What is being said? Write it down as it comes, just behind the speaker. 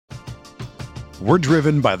We're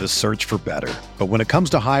driven by the search for better. But when it comes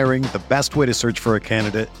to hiring, the best way to search for a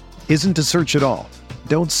candidate isn't to search at all.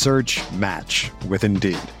 Don't search, match with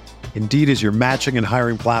Indeed. Indeed is your matching and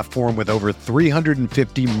hiring platform with over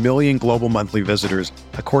 350 million global monthly visitors,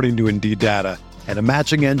 according to Indeed data, and a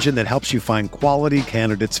matching engine that helps you find quality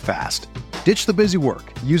candidates fast. Ditch the busy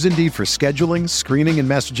work. Use Indeed for scheduling, screening, and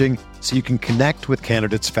messaging so you can connect with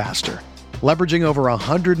candidates faster. Leveraging over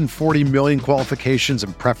 140 million qualifications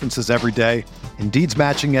and preferences every day, Indeed's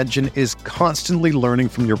matching engine is constantly learning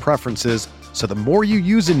from your preferences, so the more you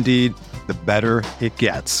use Indeed, the better it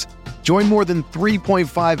gets. Join more than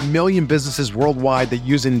 3.5 million businesses worldwide that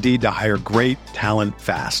use Indeed to hire great talent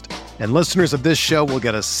fast. And listeners of this show will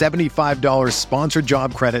get a $75 sponsored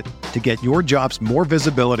job credit to get your jobs more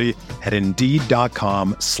visibility at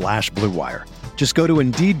Indeed.com/Blue Wire. Just go to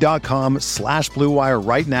Indeed.com/Blue Wire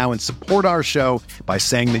right now and support our show by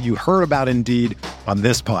saying that you heard about Indeed on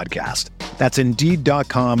this podcast. That's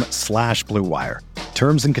Indeed.com/Blue Wire.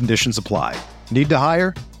 Terms and conditions apply. Need to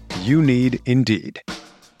hire? You need Indeed.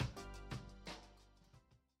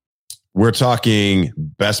 We're talking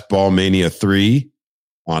Best Ball Mania 3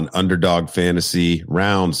 on Underdog Fantasy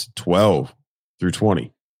rounds 12 through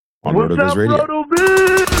 20 on RotoViz Radio.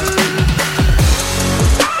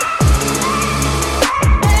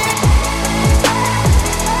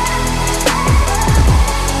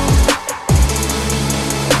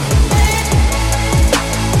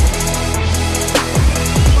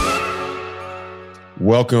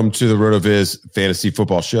 Welcome to the RotoViz Fantasy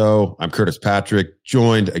Football Show. I'm Curtis Patrick,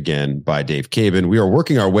 joined again by Dave Cabin. We are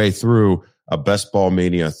working our way through a Best Ball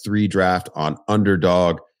Mania 3 draft on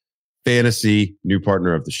Underdog Fantasy, new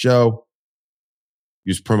partner of the show.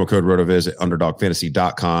 Use promo code RotoViz at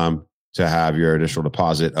UnderdogFantasy.com to have your initial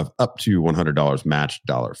deposit of up to $100 matched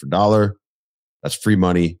dollar for dollar. That's free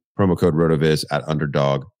money. Promo code RotoViz at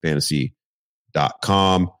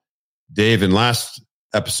UnderdogFantasy.com. Dave, in last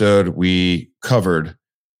episode, we covered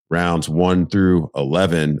rounds 1 through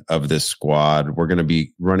 11 of this squad. We're going to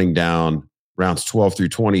be running down rounds 12 through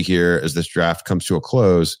 20 here as this draft comes to a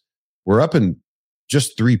close. We're up in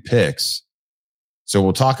just 3 picks. So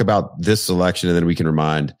we'll talk about this selection and then we can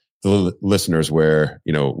remind the listeners where,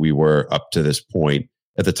 we were up to this point.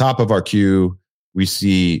 At the top of our queue, we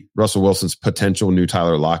see Russell Wilson's potential new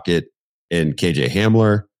Tyler Lockett and KJ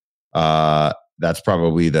Hamler. That's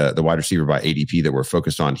probably the wide receiver by ADP that we're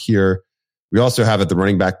focused on here. We also have at the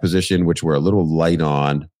running back position, which we're a little light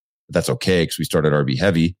on, but that's okay because we started RB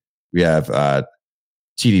heavy. We have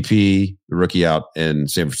TDP, the rookie out in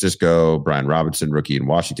San Francisco, Brian Robinson, rookie in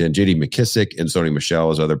Washington, JD McKissick and Sony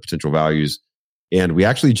Michel as other potential values. And we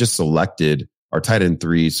actually just selected our tight end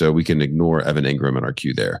 3, so we can ignore Evan Ingram in our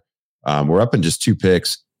queue there. We're up in just 2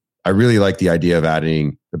 picks. I really like the idea of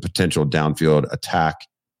adding the potential downfield attack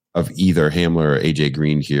of either Hamler or AJ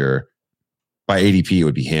Green here. By ADP, it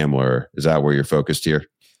would be Hamler. Is that where you're focused here?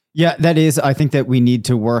 Yeah, that is. I think that we need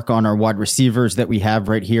to work on our wide receivers that we have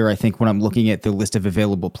right here. I think when I'm looking at the list of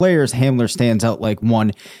available players, Hamler stands out like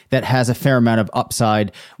one that has a fair amount of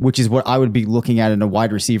upside, which is what I would be looking at in a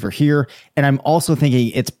wide receiver here. And I'm also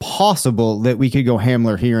thinking it's possible that we could go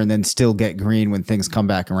Hamler here and then still get Green when things come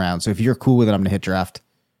back around. So if you're cool with it, I'm going to hit draft.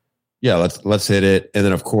 Yeah, let's hit it. And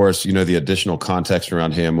then, of course, the additional context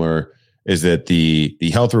around Hamler is that the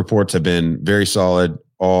health reports have been very solid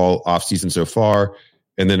all offseason so far.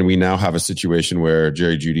 And then we now have a situation where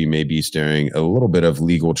Jerry Jeudy may be staring a little bit of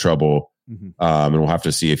legal trouble. And we'll have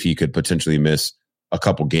to see if he could potentially miss a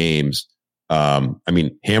couple games.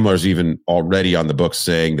 Hamler's even already on the books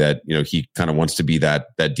saying that, he kind of wants to be that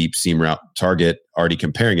deep seam route target, already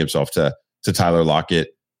comparing himself to Tyler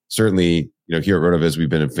Lockett. Certainly, here at RotoViz, we've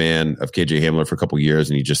been a fan of KJ Hamler for a couple of years,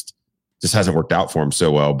 and he just hasn't worked out for him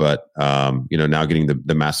so well. But, now getting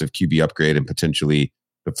the massive QB upgrade and potentially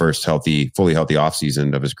the first fully healthy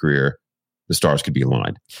offseason of his career, the stars could be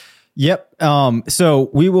aligned. Yep. So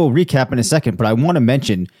we will recap in a second, but I want to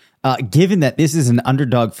mention, given that this is an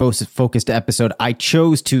underdog focused episode, I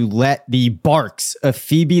chose to let the barks of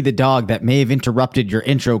Phoebe the dog that may have interrupted your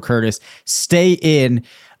intro, Curtis, stay in.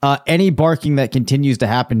 Any barking that continues to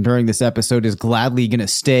happen during this episode is gladly going to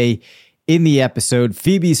stay in the episode.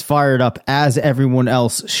 Phoebe's fired up, as everyone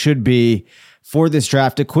else should be, for this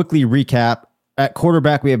draft. To quickly recap, at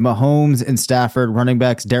quarterback, we have Mahomes and Stafford. Running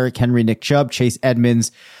backs, Derrick Henry, Nick Chubb, Chase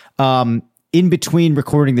Edmonds. In between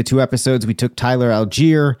recording the 2 episodes, we took Tyler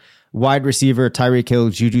Algier, Wide receiver, Tyreek Hill,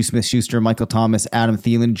 Juju Smith-Schuster, Michael Thomas, Adam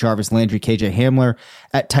Thielen, Jarvis Landry, KJ Hamler.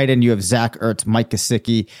 At tight end, you have Zach Ertz, Mike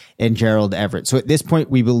Gesicki, and Gerald Everett. So at this point,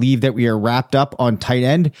 we believe that we are wrapped up on tight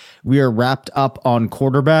end. We are wrapped up on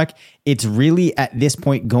quarterback. It's really at this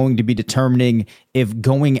point going to be determining if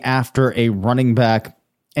going after a running back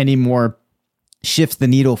anymore shifts the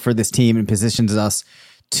needle for this team and positions us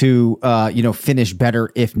to finish better.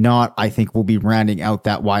 If not, I think we'll be rounding out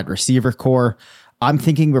that wide receiver core. I'm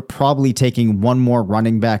thinking we're probably taking one more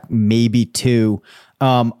running back, maybe two.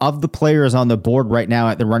 Of the players on the board right now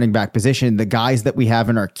at the running back position, the guys that we have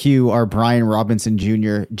in our queue are Brian Robinson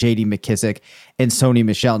Jr., J.D. McKissic, and Sony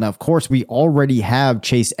Michel. Now, of course, we already have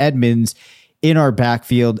Chase Edmonds in our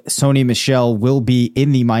backfield. Sony Michel will be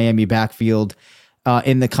in the Miami backfield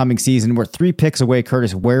in the coming season. We're 3 picks away.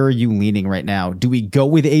 Curtis, where are you leaning right now? Do we go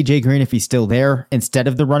with AJ Green if he's still there instead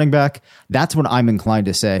of the running back? That's what I'm inclined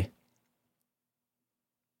to say.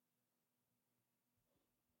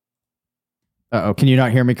 Uh-oh, can you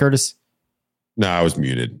not hear me, Curtis? No, I was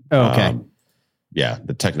muted. Oh, okay. Yeah,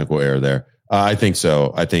 the technical error there. I think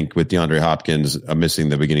so. I think with DeAndre Hopkins missing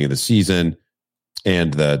the beginning of the season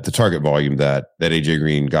and the target volume that AJ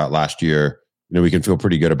Green got last year, we can feel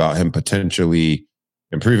pretty good about him potentially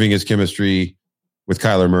improving his chemistry with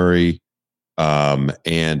Kyler Murray.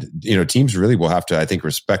 And teams really will have to, I think,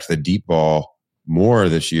 respect the deep ball more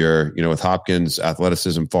this year, with Hopkins'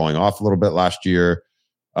 athleticism falling off a little bit last year.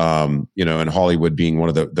 And Hollywood being one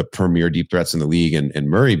of the premier deep threats in the league and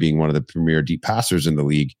Murray being one of the premier deep passers in the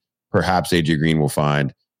league, perhaps AJ Green will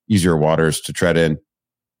find easier waters to tread in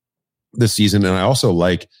this season. And I also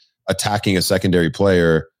like attacking a secondary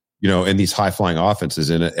player, in these high flying offenses.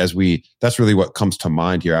 And that's really what comes to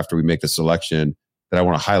mind here after we make the selection, that I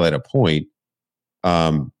want to highlight a point,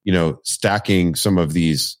 stacking some of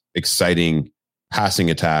these exciting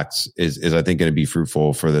passing attacks is I think going to be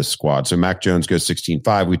fruitful for this squad. So Mac Jones goes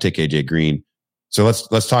 16-5. We take AJ Green. So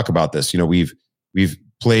let's talk about this. We've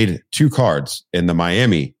played 2 cards in the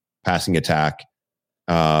Miami passing attack.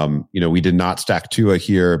 We did not stack Tua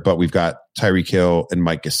here, but we've got Tyreek Hill and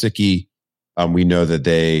Mike Gesicki. We know that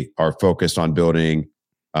they are focused on building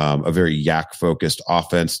a very yak focused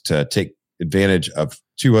offense to take advantage of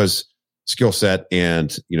Tua's skill set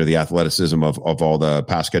and the athleticism of all the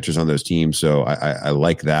pass catchers on those teams. So I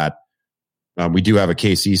like that. We do have a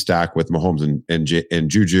KC stack with Mahomes and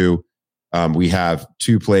Juju. We have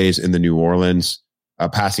 2 plays in the New Orleans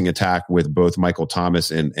passing attack with both Michael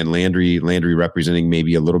Thomas and Landry. Landry representing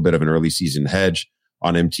maybe a little bit of an early season hedge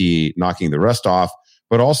on MT knocking the rust off.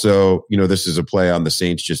 But also, this is a play on the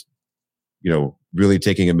Saints just, really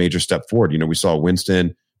taking a major step forward. We saw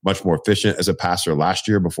Winston much more efficient as a passer last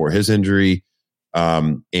year before his injury.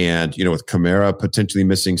 And, with Kamara potentially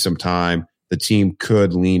missing some time, the team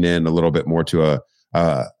could lean in a little bit more to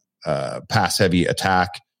a pass-heavy attack.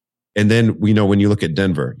 And then, when you look at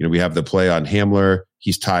Denver, we have the play on Hamler.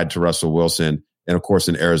 He's tied to Russell Wilson. And, of course,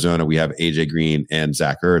 in Arizona, we have A.J. Green and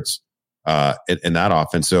Zach Ertz in that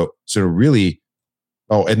offense. So really,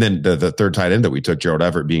 and then the third tight end that we took, Gerald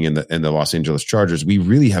Everett, being in the Los Angeles Chargers, we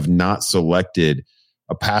really have not selected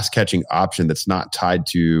a pass catching option that's not tied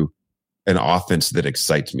to an offense that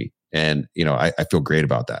excites me. And, I feel great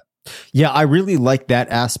about that. Yeah, I really like that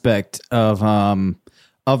aspect of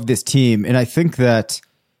this team. And I think that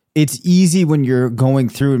it's easy when you're going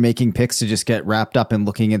through and making picks to just get wrapped up in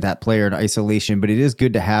looking at that player in isolation. But it is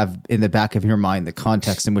good to have in the back of your mind the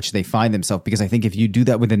context in which they find themselves, because I think if you do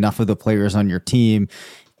that with enough of the players on your team,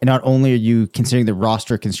 and not only are you considering the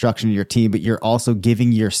roster construction of your team, but you're also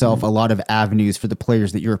giving yourself a lot of avenues for the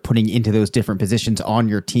players that you're putting into those different positions on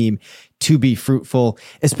your team to be fruitful,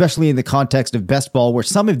 especially in the context of best ball, where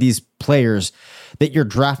some of these players that you're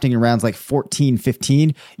drafting in rounds like 14,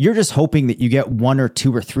 15, you're just hoping that you get 1 or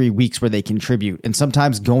 2 or 3 weeks where they contribute. And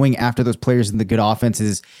sometimes going after those players in the good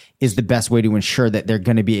offenses is the best way to ensure that they're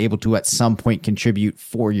going to be able to at some point contribute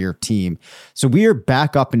for your team. So we are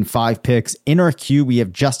back up in 5 picks. In our queue, we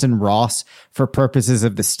have Justin Ross for purposes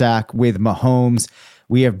of the stack with Mahomes.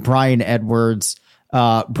 We have Brian Edwards,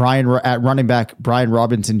 Brian at running back, Brian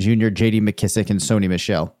Robinson Jr., J.D. McKissic, and Sony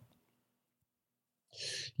Michel.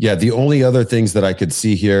 Yeah, the only other things that I could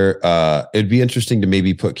see here, it'd be interesting to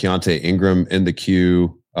maybe put Keontae Ingram in the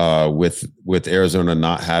queue with Arizona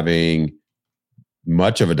not having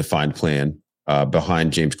much of a defined plan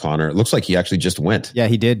behind James Conner. It looks like he actually just went. Yeah,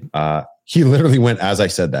 he did. He literally went as I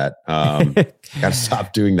said that. Got to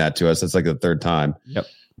stop doing that to us. That's like the 3rd time. Yep.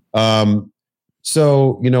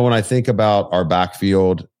 So, when I think about our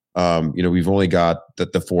backfield, we've only got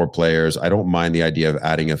the 4 players. I don't mind the idea of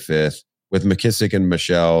adding a 5th. With McKissic and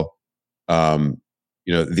Michel,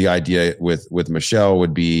 the idea with Michelle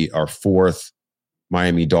would be our fourth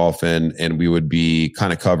Miami Dolphin, and we would be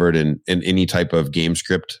kind of covered in any type of game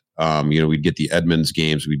script. We'd get the Edmonds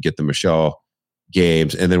games, we'd get the Michelle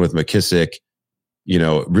games, and then with McKissic,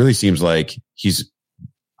 it really seems like he's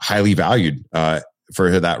highly valued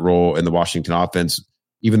for that role in the Washington offense.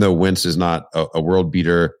 Even though Wentz is not a world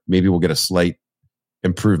beater, maybe we'll get a slight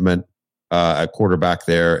improvement at quarterback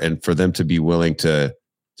there, and for them to be willing to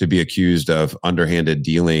be accused of underhanded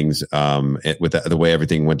dealings with the way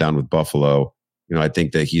everything went down with Buffalo. I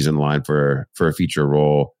think that he's in line for a feature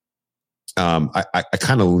role. I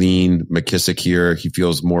kind of lean McKissic here. He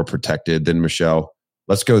feels more protected than Michelle.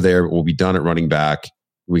 Let's go there. We'll be done at running back.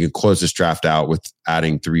 We can close this draft out with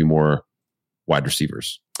adding 3 more wide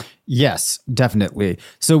receivers. Yes, definitely.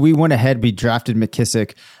 So we went ahead, we drafted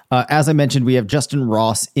McKissic. As I mentioned, we have Justin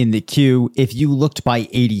Ross in the queue. If you looked by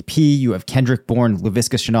ADP, you have Kendrick Bourne,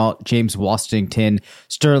 Laviska Shenault, James Washington,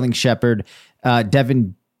 Sterling Shepard,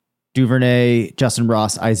 Devin Duvernay, Justin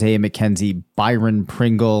Ross, Isaiah McKenzie, Byron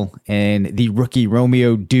Pringle, and the rookie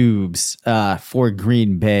Romeo Dubes for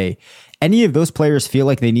Green Bay. Any of those players feel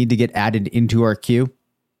like they need to get added into our queue?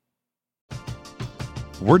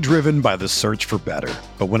 We're driven by the search for better.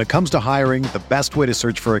 But when it comes to hiring, the best way to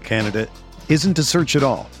search for a candidate isn't to search at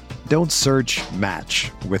all. Don't search,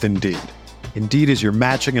 match with Indeed. Indeed is your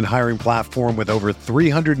matching and hiring platform with over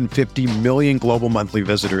 350 million global monthly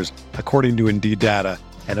visitors, according to Indeed data,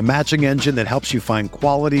 and a matching engine that helps you find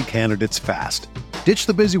quality candidates fast. Ditch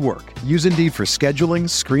the busy work. Use Indeed for scheduling,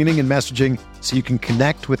 screening, and messaging so you can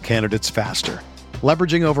connect with candidates faster.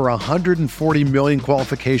 Leveraging over 140 million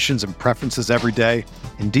qualifications and preferences every day,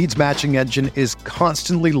 Indeed's matching engine is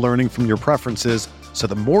constantly learning from your preferences, so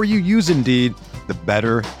the more you use Indeed, the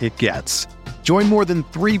better it gets. Join more than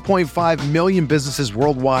 3.5 million businesses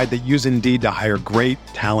worldwide that use Indeed to hire great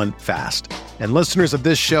talent fast. And listeners of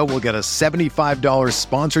this show will get a $75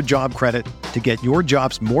 sponsored job credit to get your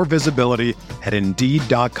jobs more visibility at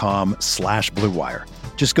Indeed.com/Blue Wire.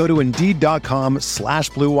 Just go to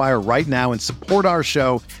Indeed.com/Blue Wire right now and support our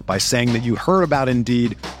show by saying that you heard about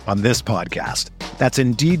Indeed on this podcast. That's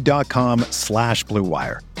Indeed.com/Blue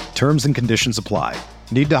Wire. Terms and conditions apply.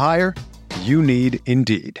 Need to hire? You need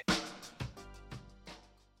Indeed.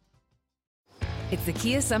 It's the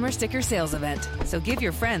Kia Summer Sticker Sales Event, so give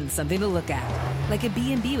your friends something to look at, like a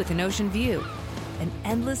B&B with an ocean view, an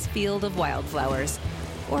endless field of wildflowers,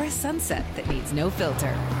 or a sunset that needs no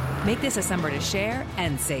filter. Make this a summer to share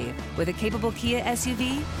and save with a capable Kia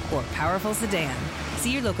SUV or powerful sedan.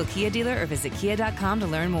 See your local Kia dealer or visit kia.com to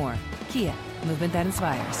learn more. Kia, movement that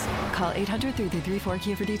inspires. Call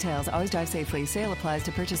 800-3334-KIA for details. Always drive safely. Sale applies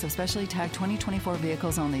to purchase of specially tagged 2024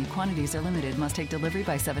 vehicles only. Quantities are limited. Must take delivery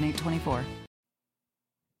by 7/8/24.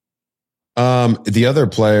 The other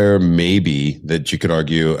player maybe that you could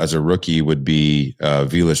argue as a rookie would be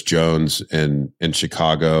Velus Jones in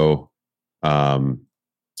Chicago.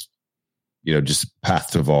 Just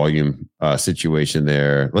path to volume situation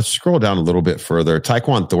there. Let's scroll down a little bit further.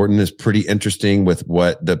 Tyquan Thornton is pretty interesting with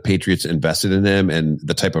what the Patriots invested in him and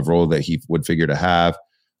the type of role that he would figure to have.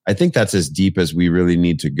 I think that's as deep as we really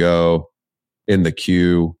need to go in the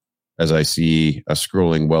queue, as I see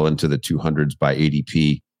scrolling well into the 200s by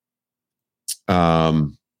ADP. Well,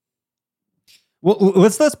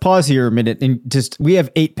 let's pause here a minute and we have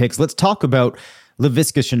 8 picks. Let's talk about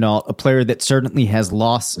Laviska Shenault, a player that certainly has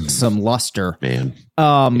lost some luster. Man.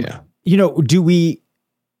 Yeah. Do we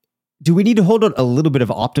need to hold out a little bit of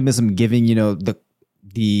optimism given,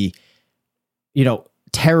 the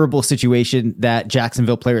terrible situation that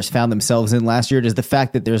Jacksonville players found themselves in last year? Does the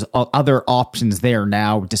fact that there's other options there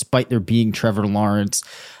now, despite there being Trevor Lawrence,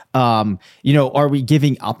 are we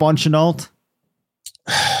giving up on Shenault?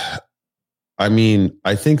 I mean,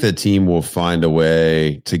 I think the team will find a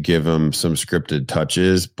way to give him some scripted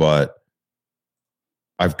touches, but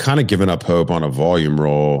I've kind of given up hope on a volume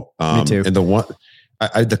role. Me too. And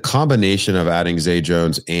the combination of adding Zay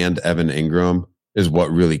Jones and Evan Ingram is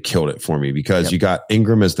what really killed it for me, because you got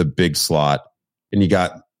Ingram as the big slot and you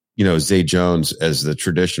got, Zay Jones as the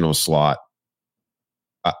traditional slot.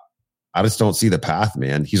 I just don't see the path,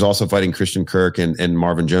 man. He's also fighting Christian Kirk and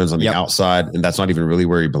Marvin Jones on the outside, and that's not even really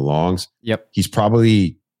where he belongs. Yep. He's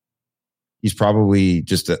probably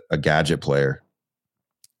just a gadget player.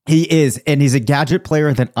 He is, and he's a gadget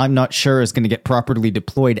player that I'm not sure is going to get properly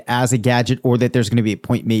deployed as a gadget, or that there's going to be a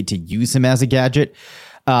point made to use him as a gadget,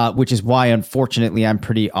 which is why, unfortunately, I'm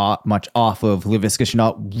pretty much off of Laviska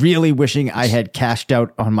Shenault, really wishing I had cashed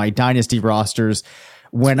out on my dynasty rosters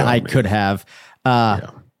when I could have.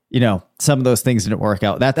 some of those things didn't work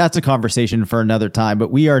out. That's a conversation for another time,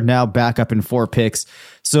 but we are now back up in 4 picks.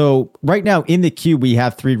 So right now in the queue, we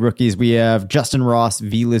have 3 rookies. We have Justin Ross,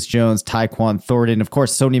 Velus Jones, Tyquan Thornton. Of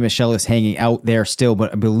course, Sony Michel is hanging out there still,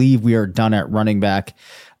 but I believe we are done at running back.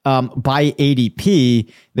 By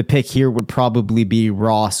ADP, the pick here would probably be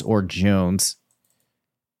Ross or Jones.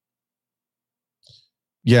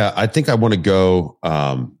 Yeah, I think I want to go.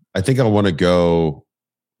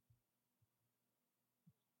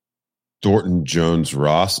 Thornton, Jones,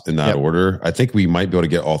 Ross in that order. I think we might be able to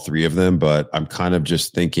get all 3 of them, but I'm kind of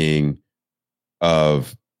just thinking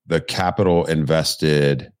of the capital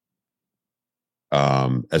invested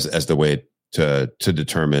as the way to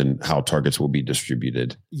determine how targets will be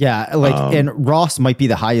distributed. Yeah, and Ross might be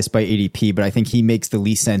the highest by ADP, but I think he makes the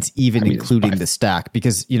least sense, including the stack,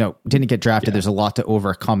 because didn't get drafted. Yeah. There's a lot to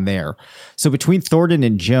overcome there. So between Thornton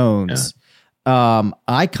and Jones. Yeah.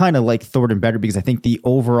 I kind of like Thornton better because I think the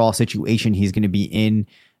overall situation he's going to be in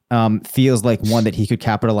feels like one that he could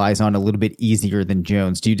capitalize on a little bit easier than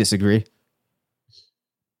Jones. Do you disagree?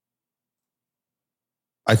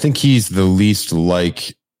 I think he's the least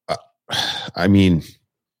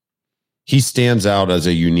he stands out as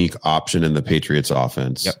a unique option in the Patriots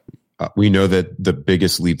offense. Yep. We know that the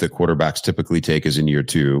biggest leap that quarterbacks typically take is in year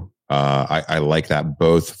 2. I like that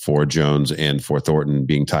both for Jones and for Thornton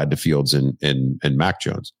being tied to Fields and Mac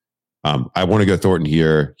Jones. I want to go Thornton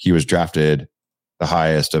here. He was drafted the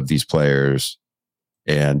highest of these players.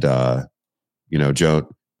 And,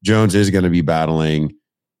 Jones is going to be battling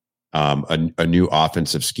a new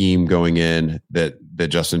offensive scheme going in that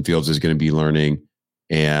Justin Fields is going to be learning.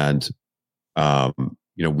 And,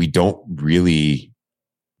 we don't really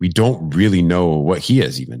know what he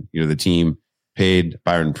is even. The team paid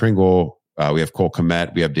Byron Pringle. We have Cole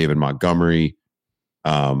Kmet. We have David Montgomery.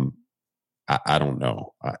 I don't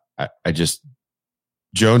know. I just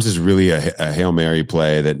Jones is really a Hail Mary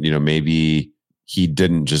play that maybe he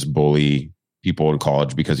didn't just bully people in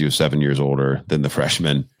college because he was 7 years older than the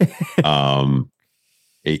freshman.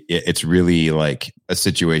 It's really like a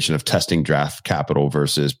situation of testing draft capital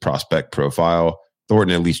versus prospect profile.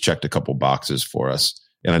 Thornton at least checked a couple boxes for us.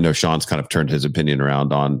 And I know Sean's kind of turned his opinion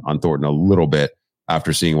around on Thornton a little bit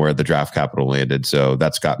after seeing where the draft capital landed. So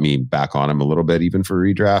that's got me back on him a little bit, even for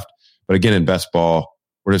redraft. But again, in best ball,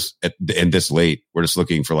 we're just in this late, we're just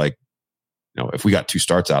looking for if we got 2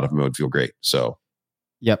 starts out of him, it would feel great. So.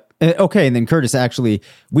 Yep. Okay. And then Curtis, actually,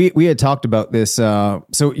 we had talked about this. So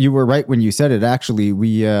you were right when you said it. Actually,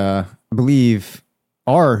 we I believe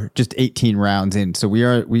are just 18 rounds in. So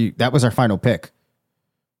that was our final pick.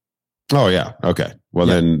 Oh yeah. Okay. Well,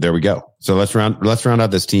 then there we go. So let's round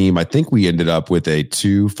out this team. I think we ended up with a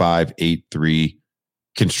 2-5-8-3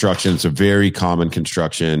 construction. It's a very common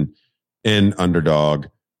construction in Underdog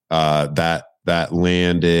that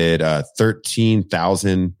landed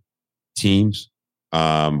 13,000 teams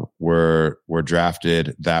were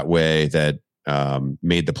drafted that way that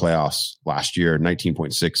made the playoffs last year.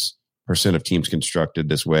 19.6% of teams constructed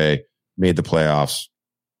this way made the playoffs.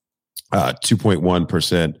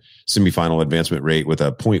 2.1% semifinal advancement rate with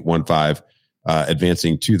a 0.15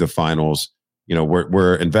 advancing to the finals.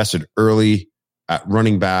 We're invested early at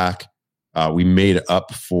running back. We made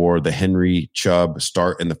up for the Henry Chubb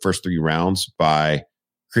start in the first 3 rounds by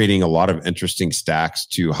creating a lot of interesting stacks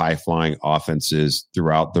to high flying offenses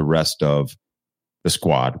throughout the rest of the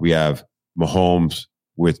squad. We have Mahomes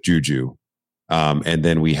with Juju. And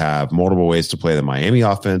then we have multiple ways to play the Miami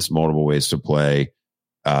offense, multiple ways to play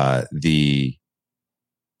the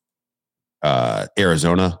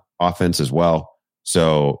Arizona offense as well.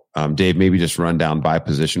 So, Dave, maybe just run down by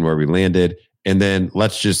position where we landed, and then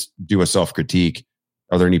let's just do a self-critique.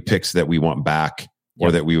 Are there any picks that we want back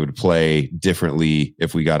or that we would play differently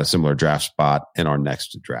if we got a similar draft spot in our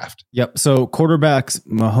next draft? Yep. So quarterbacks,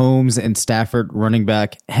 Mahomes and Stafford. Running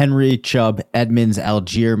back, Henry, Chubb, Edmonds,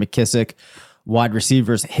 Algier, McKissick. Wide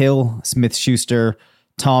receivers, Hill, Smith-Schuster,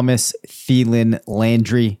 Thomas, Thielen,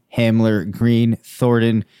 Landry, Hamler, Green,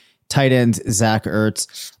 Thornton. Tight ends, Zach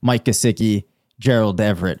Ertz, Mike Gesicki, Gerald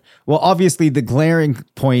Everett. Well, obviously the glaring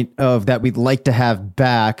point of that we'd like to have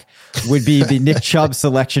back would be the Nick Chubb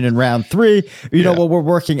selection in round 3. Well, we're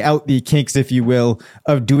working out the kinks, if you will,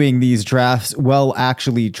 of doing these drafts while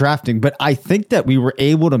actually drafting. But I think that we were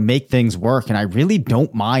able to make things work, and I really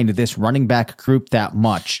don't mind this running back group that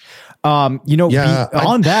much. I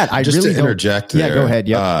just really to interject there. Yeah, go ahead.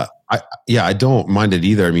 Yeah. I don't mind it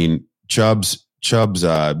either. I mean, Chubb's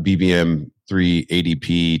BBM 3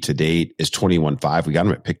 ADP to date is 21.5. We got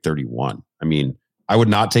him at pick 31. I mean, I would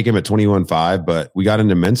not take him at 21.5, but we got an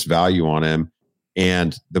immense value on him.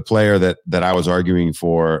 And the player that I was arguing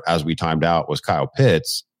for as we timed out was Kyle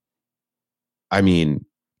Pitts. I mean,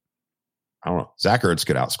 I don't know. Zach Ertz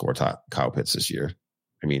could outscore Kyle Pitts this year.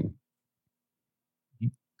 I mean,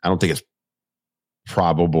 I don't think it's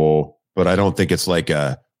probable, but I don't think it's like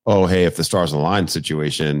hey, if the stars align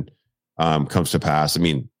situation comes to pass. I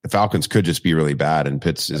mean, the Falcons could just be really bad, and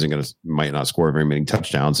Pitts might not score very many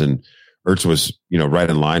touchdowns. And Ertz was, right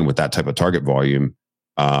in line with that type of target volume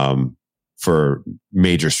for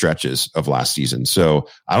major stretches of last season. So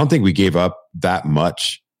I don't think we gave up that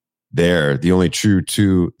much there. The only two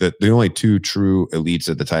true elites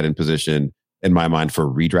at the tight end position, in my mind, for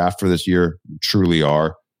redraft for this year truly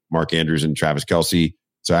are Mark Andrews and Travis Kelce.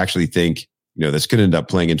 So I actually think, this could end up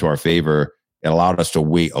playing into our favor. It allowed us to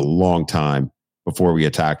wait a long time before we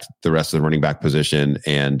attacked the rest of the running back position.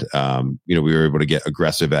 And, we were able to get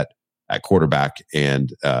aggressive at quarterback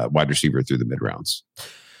and wide receiver through the mid rounds.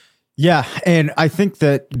 Yeah. And I think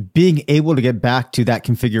that being able to get back to that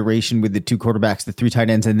configuration with the 2 quarterbacks, the 3 tight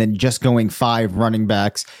ends, and then just going 5 running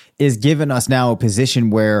backs is giving us now a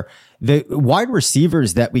position where the wide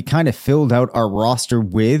receivers that we kind of filled out our roster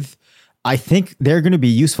with, I think they're going to be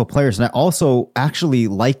useful players. And I also actually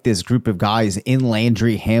like this group of guys in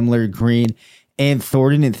Landry, Hamler, Green, and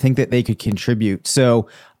Thornton, and think that they could contribute. So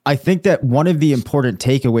I think that one of the important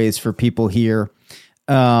takeaways for people here,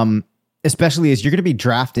 especially is you're going to be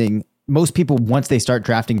drafting. Most people, once they start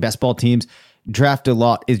drafting best ball teams, draft a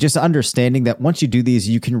lot, is just understanding that once you do these,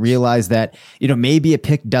 you can realize that, maybe a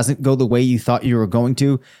pick doesn't go the way you thought you were going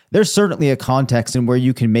to. There's certainly a context in where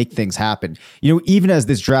you can make things happen. Even as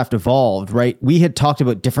this draft evolved, right? We had talked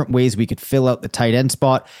about different ways we could fill out the tight end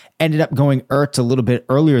spot, ended up going Ertz a little bit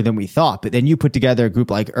earlier than we thought, but then you put together a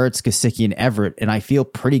group like Ertz, Gesicki, and Everett, and I feel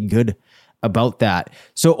pretty good about that.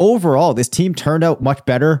 So overall, this team turned out much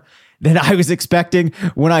better than I was expecting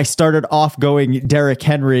when I started off going Derrick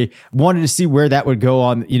Henry. Wanted to see where that would go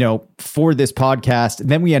on, for this podcast. And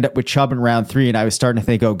then we end up with Chubb in round 3, and I was starting to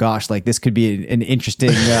think, oh gosh, like this could be an interesting,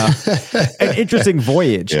 an interesting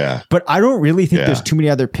voyage. Yeah. But I don't really think there's too many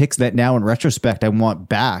other picks that now, in retrospect, I want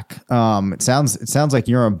back. It sounds like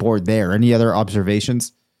you're on board there. Any other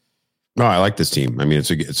observations? No, I like this team. I mean,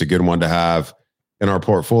 it's a good one to have in our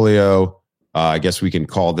portfolio. I guess we can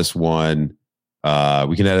call this one.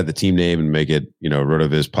 We can edit the team name and make it,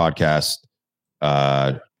 RotoViz podcast,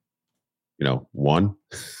 1.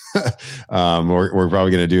 We're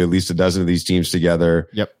probably going to do at least a dozen of these teams together.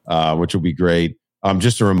 Yep. Which will be great.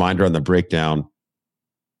 Just a reminder on the breakdown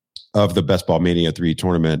of the Best Ball Mania 3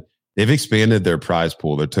 tournament. They've expanded their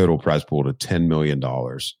total prize pool to $10 million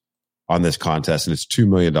on this contest, and it's $2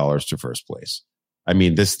 million to first place. I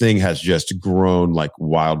mean, this thing has just grown like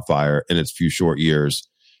wildfire in its few short years.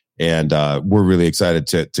 And we're really excited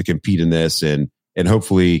to compete in this, and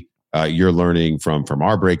hopefully you're learning from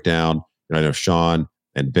our breakdown. And I know Sean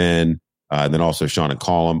and Ben, and then also Sean and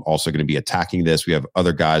Colum also going to be attacking this. We have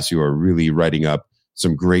other guys who are really writing up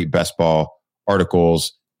some great best ball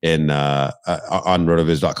articles on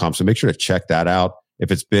rotoviz.com. So make sure to check that out.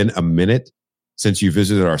 If it's been a minute since you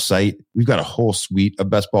visited our site, we've got a whole suite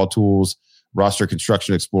of best ball tools, roster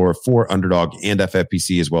construction explorer for Underdog and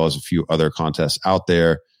FFPC, as well as a few other contests out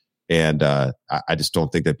there. And I just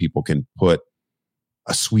don't think that people can put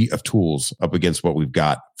a suite of tools up against what we've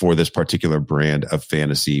got for this particular brand of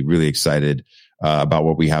fantasy. Really excited about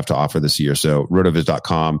what we have to offer this year. So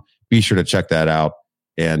rotoviz.com, be sure to check that out.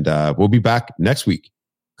 And we'll be back next week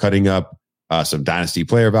cutting up some dynasty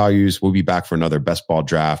player values. We'll be back for another best ball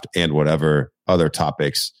draft and whatever other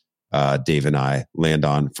topics Dave and I land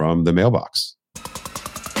on from the mailbox.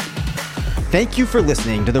 Thank you for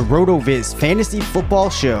listening to the RotoViz Fantasy Football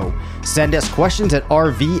Show. Send us questions at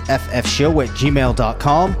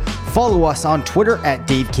rvffshow@gmail.com. Follow us on Twitter at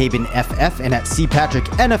DaveCabinFF and at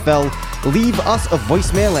CPatrickNFL. Leave us a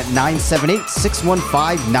voicemail at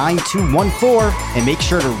 978-615-9214. And make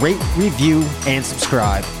sure to rate, review, and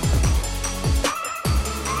subscribe.